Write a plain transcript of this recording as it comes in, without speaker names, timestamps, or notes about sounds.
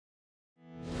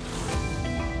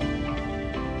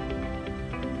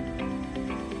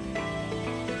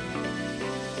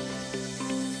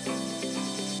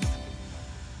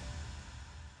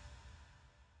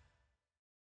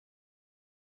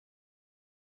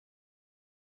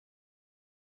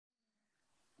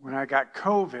When I got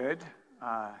COVID,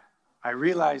 I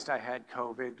realized I had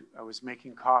COVID. I was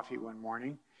making coffee one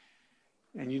morning.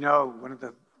 And you know, one of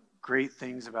the great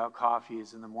things about coffee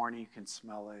is in the morning you can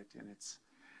smell it. And it's,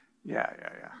 yeah.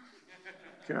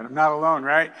 Good. I'm not alone,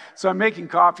 right? So I'm making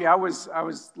coffee. I was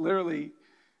literally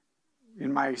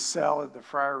in my cell at the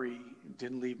friary,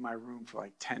 didn't leave my room for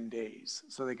like 10 days.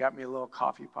 So they got me a little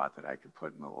coffee pot that I could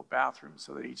put in the little bathroom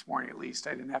so that each morning at least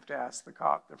I didn't have to ask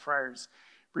the friars,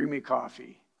 bring me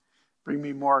coffee, bring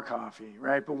me more coffee,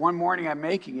 right? But one morning I'm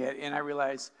making it and I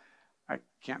realize I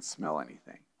can't smell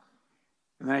anything.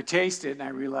 And then I taste it and I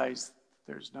realize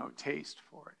there's no taste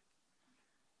for it.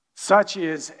 Such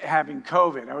is having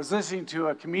COVID. I was listening to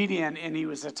a comedian and he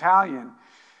was Italian.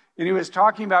 And he was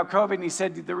talking about COVID, and he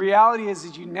said, the reality is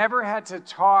that you never had to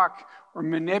talk or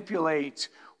manipulate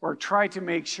or try to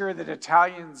make sure that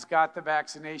Italians got the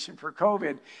vaccination for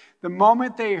COVID. The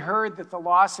moment they heard that the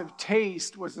loss of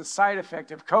taste was a side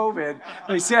effect of COVID,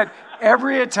 they said,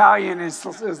 every Italian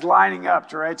is lining up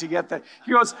to get the...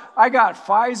 He goes, I got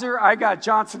Pfizer, I got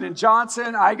Johnson &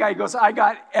 Johnson, I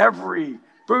got every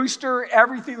booster,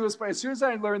 everything that was... As soon as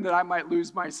I learned that I might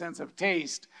lose my sense of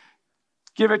taste,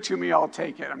 give it to me, I'll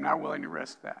take it. I'm not willing to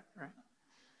risk that, right?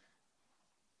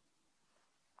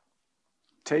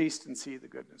 Taste and see the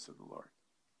goodness of the Lord.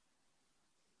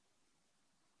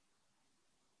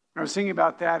 I was thinking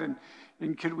about that,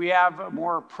 and could we have a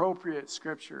more appropriate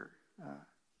scripture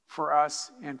for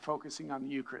us and focusing on the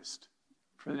Eucharist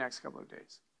for the next couple of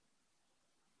days?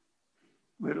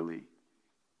 Literally,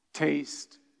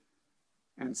 taste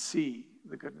and see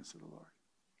the goodness of the Lord.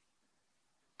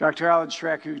 Dr. Alan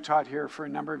Schreck, who taught here for a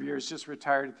number of years, just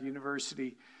retired at the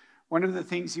university. One of the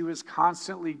things he was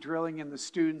constantly drilling in the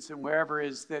students and wherever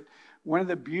is that one of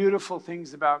the beautiful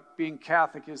things about being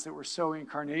Catholic is that we're so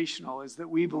incarnational, is that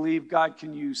we believe God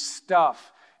can use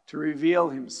stuff to reveal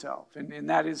himself. And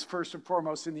that is first and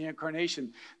foremost in the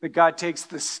incarnation, that God takes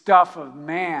the stuff of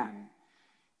man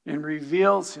and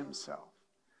reveals himself.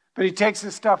 But he takes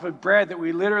the stuff of bread that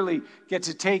we literally get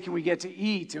to take and we get to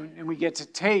eat and we get to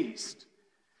taste.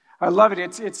 I love it.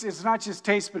 It's not just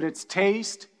taste, but it's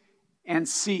taste and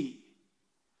see.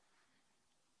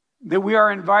 That we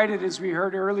are invited, as we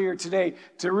heard earlier today,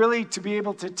 to be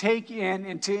able to take in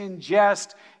and to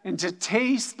ingest and to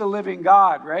taste the living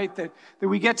God, right? That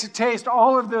we get to taste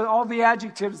all the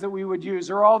adjectives that we would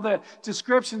use or all the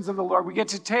descriptions of the Lord. We get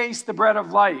to taste the bread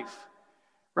of life,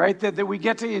 right? That we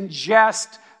get to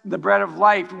ingest the bread of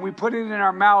life and we put it in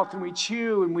our mouth and we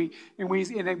chew and we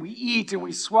eat and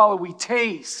we swallow, we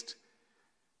taste.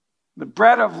 The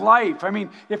bread of life. I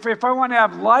mean, if I want to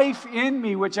have life in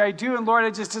me, which I do, and Lord,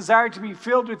 I just desire to be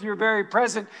filled with your very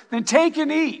presence, then take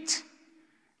and eat.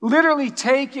 Literally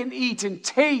take and eat and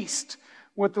taste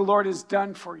what the Lord has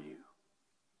done for you.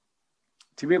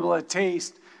 To be able to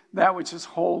taste that which is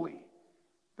holy,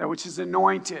 that which is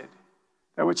anointed,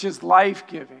 that which is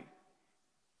life-giving.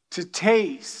 To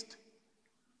taste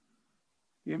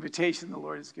the invitation the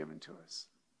Lord has given to us.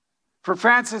 For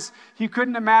Francis, he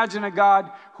couldn't imagine a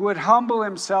God who would humble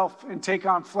himself and take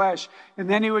on flesh. And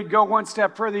then he would go one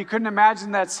step further. He couldn't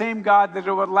imagine that same God that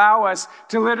would allow us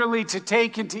to literally to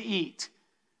take and to eat.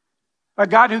 A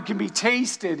God who can be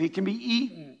tasted, he can be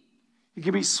eaten, he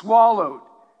can be swallowed.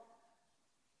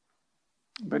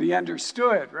 But he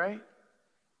understood, right?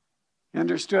 He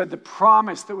understood the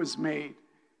promise that was made.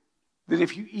 That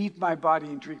if you eat my body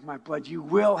and drink my blood, you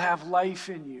will have life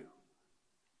in you.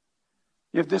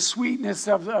 You have the sweetness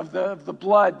of the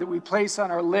blood that we place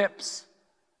on our lips.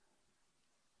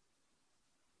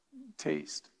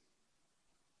 Taste.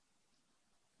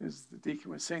 As the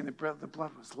deacon was saying, the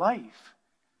blood was life.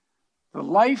 The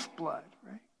lifeblood,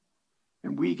 right?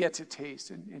 And we get to taste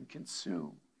and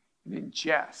consume and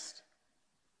ingest.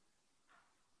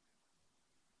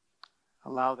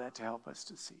 Allow that to help us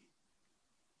to see.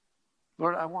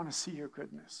 Lord, I want to see your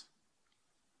goodness.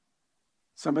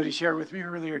 Somebody shared with me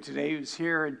earlier today who's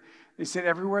here, and they said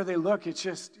everywhere they look, it's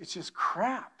just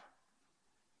crap.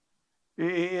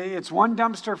 It's one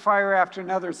dumpster fire after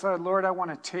another. It's like, Lord, I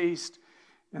want to taste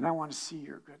and I want to see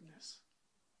your goodness.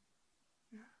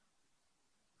 Yeah.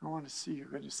 I want to see your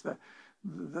goodness.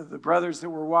 The brothers that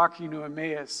were walking to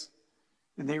Emmaus,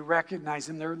 and they recognize,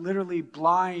 and they're literally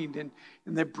blind, and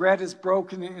the bread is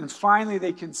broken, and finally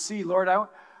they can see, Lord,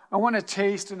 I want to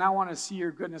taste and I want to see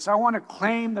your goodness. I want to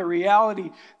claim the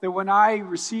reality that when I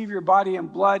receive your body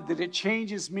and blood, that it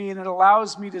changes me and it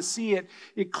allows me to see it.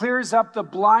 It clears up the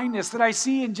blindness that I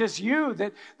see in just you,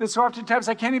 that so oftentimes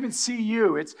I can't even see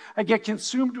you. I get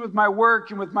consumed with my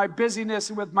work and with my busyness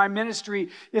and with my ministry.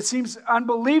 It seems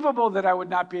unbelievable that I would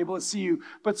not be able to see you,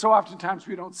 but so oftentimes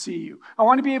we don't see you. I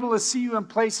want to be able to see you in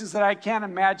places that I can't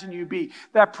imagine you be.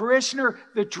 That parishioner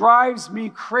that drives me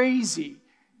crazy,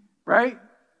 right?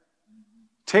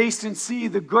 Taste and see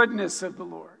the goodness of the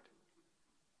Lord.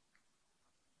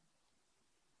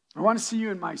 I want to see you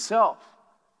in myself.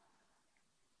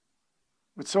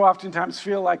 But so oftentimes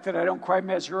feel like that I don't quite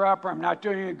measure up, or I'm not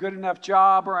doing a good enough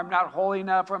job, or I'm not holy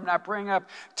enough, or I'm not praying enough.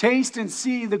 Taste and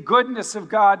see the goodness of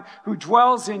God who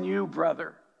dwells in you,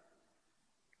 brother.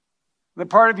 The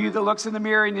part of you that looks in the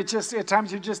mirror and at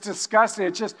times you're just disgusted.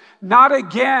 It's just, not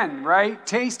again, right?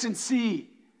 Taste and see.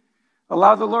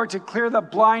 Allow the Lord to clear the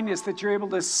blindness that you're able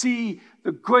to see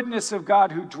the goodness of God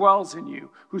who dwells in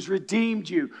you, who's redeemed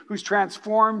you, who's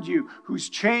transformed you, who's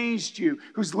changed you,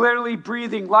 who's literally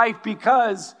breathing life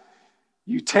because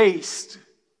you taste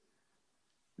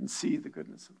and see the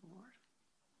goodness of the Lord.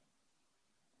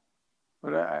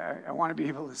 But I want to be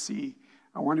able to see,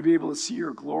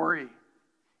 your glory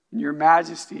and your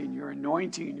majesty and your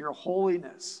anointing and your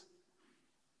holiness.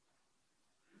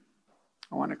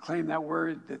 I want to claim that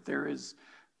word that there is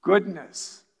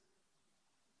goodness.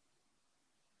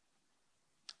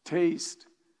 Taste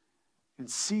and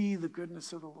see the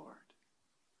goodness of the Lord.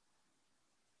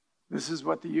 This is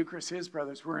what the Eucharist is,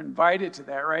 brothers. We're invited to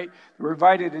that, right? We're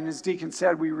invited, and as Deacon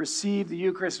said, we receive the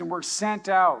Eucharist and we're sent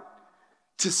out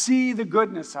to see the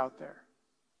goodness out there,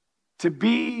 to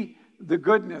be the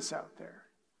goodness out there.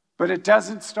 But it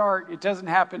doesn't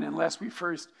happen unless we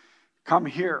first come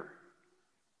here.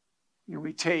 And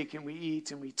we take and we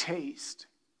eat and we taste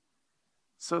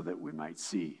so that we might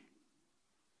see.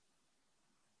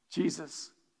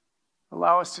 Jesus,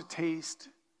 allow us to taste,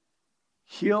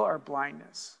 heal our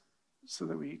blindness so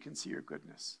that we can see your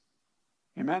goodness.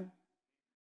 Amen.